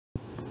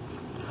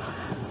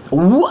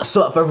What's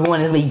up,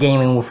 everyone? It's me,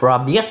 Gaming with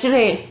Rob.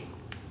 Yesterday,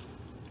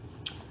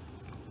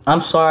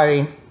 I'm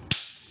sorry,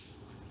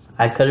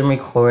 I couldn't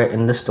record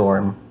in the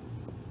storm.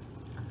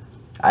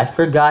 I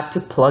forgot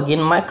to plug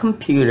in my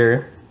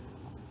computer,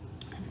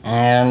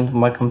 and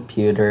my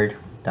computer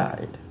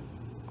died.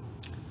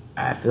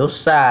 I feel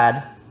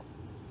sad.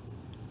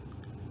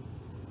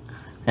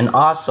 And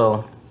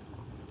also,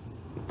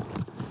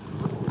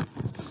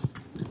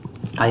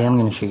 I am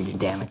gonna show you the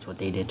damage what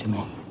they did to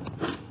me.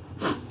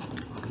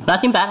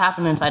 Nothing bad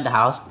happened inside the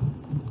house,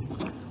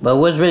 but it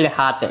was really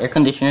hot. The air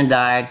conditioner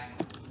died,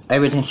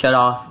 everything shut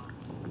off.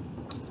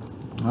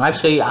 I'll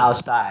show you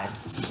outside.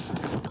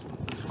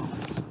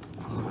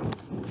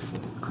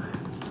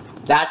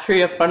 That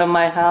tree in front of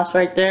my house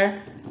right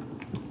there,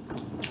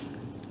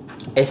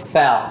 it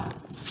fell.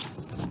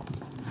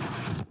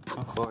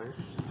 Of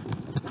course.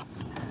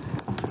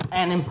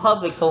 And in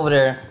Publix over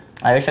there,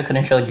 I wish I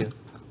couldn't show you.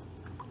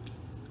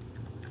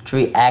 The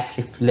tree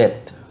actually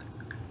flipped.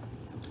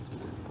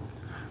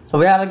 So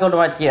we had to go to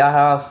my Tia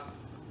house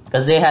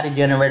because they had a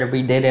generator,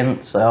 we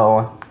didn't,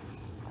 so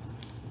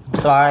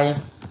sorry.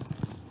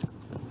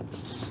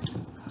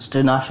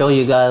 Still not show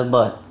you guys,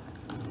 but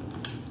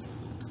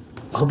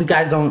I hope you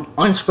guys don't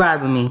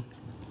unsubscribe with me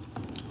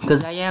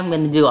because I am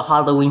gonna do a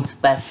Halloween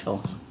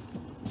special.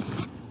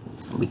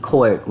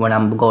 Record when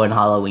I'm going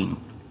Halloween.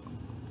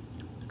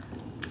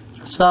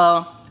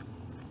 So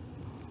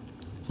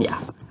yeah.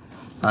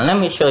 Now let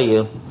me show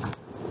you.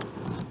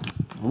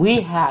 We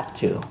had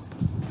to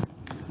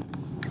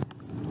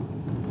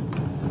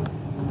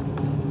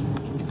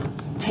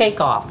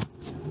take off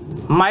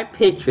my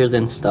pictures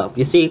and stuff.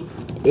 You see,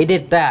 it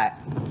did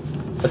that,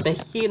 but the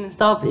heat and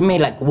stuff, it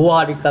made like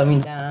water coming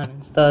down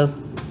and stuff.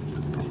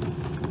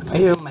 I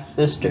hear my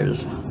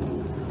sisters,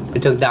 we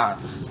took down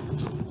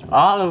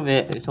all of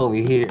it. It's over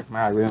here in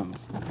my room.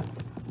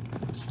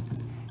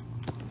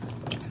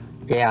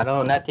 Yeah, I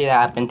don't know, nothing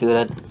happened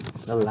to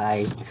the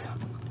light.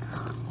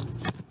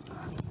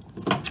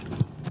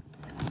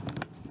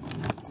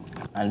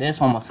 And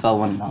this almost fell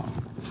one down.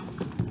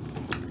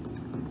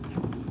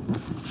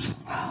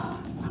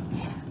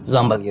 It's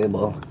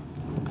unbelievable.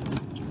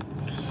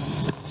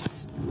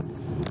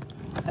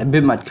 I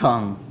bit my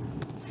tongue.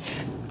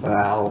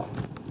 Wow.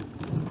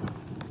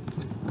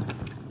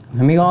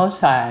 Let me go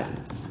outside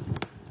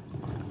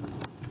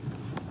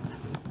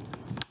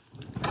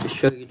to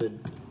show you the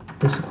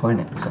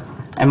disappointing stuff.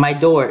 And my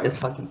door is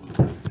fucking.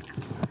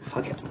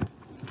 Fuck it.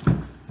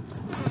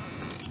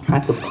 I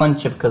have to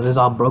punch it because it's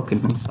all broken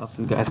and stuff.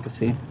 You guys can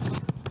see.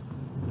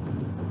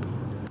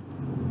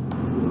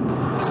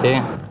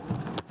 See?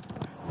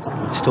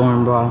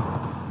 Storm, bro.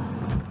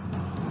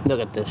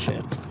 Look at this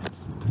shit.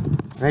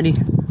 Ready?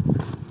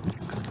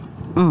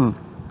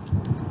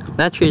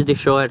 That tree is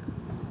destroyed.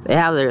 They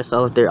have their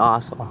stuff. They're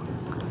awesome.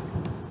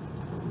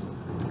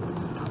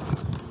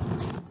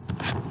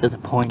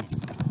 Disappointing.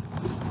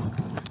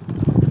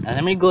 And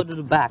let me go to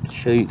the back to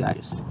show you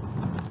guys.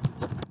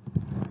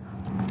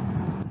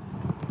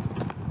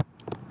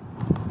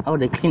 Oh,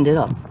 they cleaned it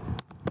up.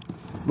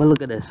 But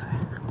look at this.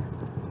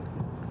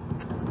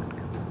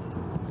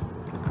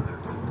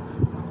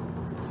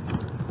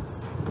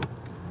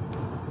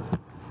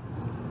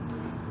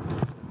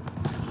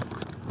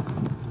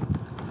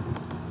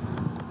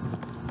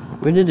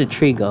 Where did the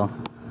tree go?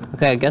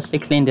 Okay, I guess they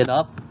cleaned it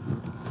up.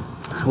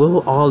 We're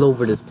all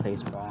over this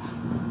place, bro.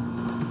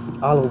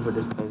 All over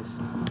this place.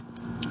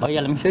 Oh yeah,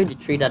 let me show you the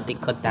tree that they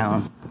cut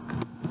down.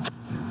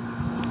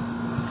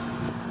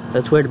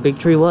 That's where the big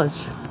tree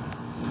was.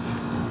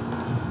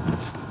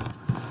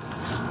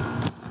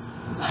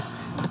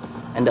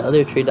 And the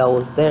other tree that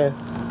was there,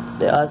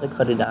 they also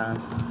cut it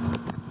down.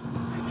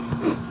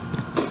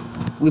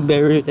 We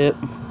buried it.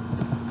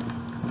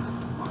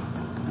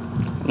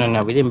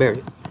 No, we didn't bury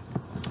it.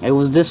 It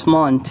was this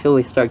small until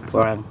it started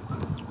growing.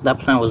 That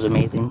plant was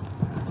amazing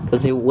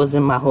because it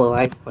wasn't my whole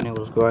life when it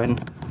was growing.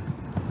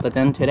 But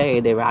then today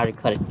they rather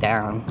cut it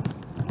down.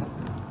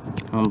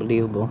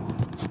 Unbelievable.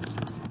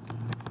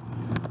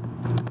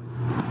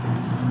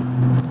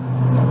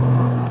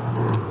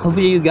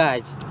 Hopefully you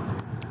guys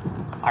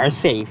are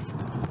safe.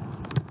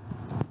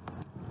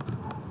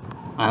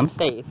 I'm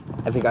safe.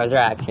 If you guys are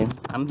acting,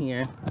 I'm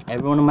here.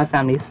 Everyone in my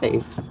family is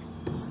safe.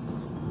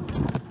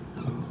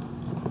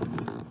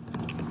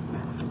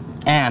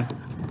 And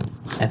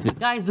if you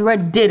guys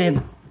already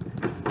didn't,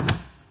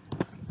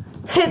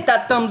 hit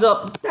that thumbs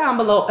up down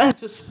below and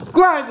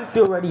subscribe if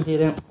you already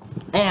didn't.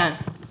 And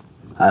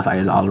high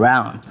fives all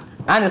around.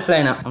 I'm just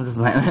playing up. I'm just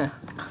playing.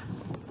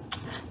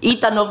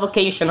 Eat that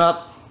notification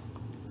up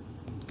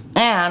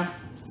and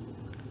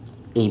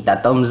eat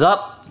that thumbs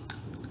up.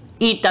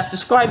 Eat that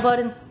subscribe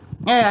button.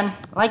 And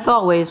like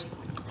always,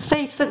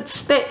 stay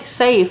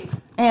safe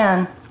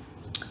and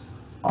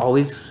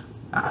always.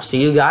 I'll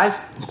see you guys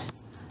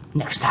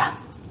next time.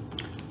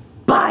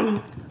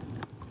 Bye.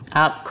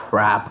 Ah,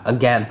 crap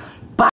again.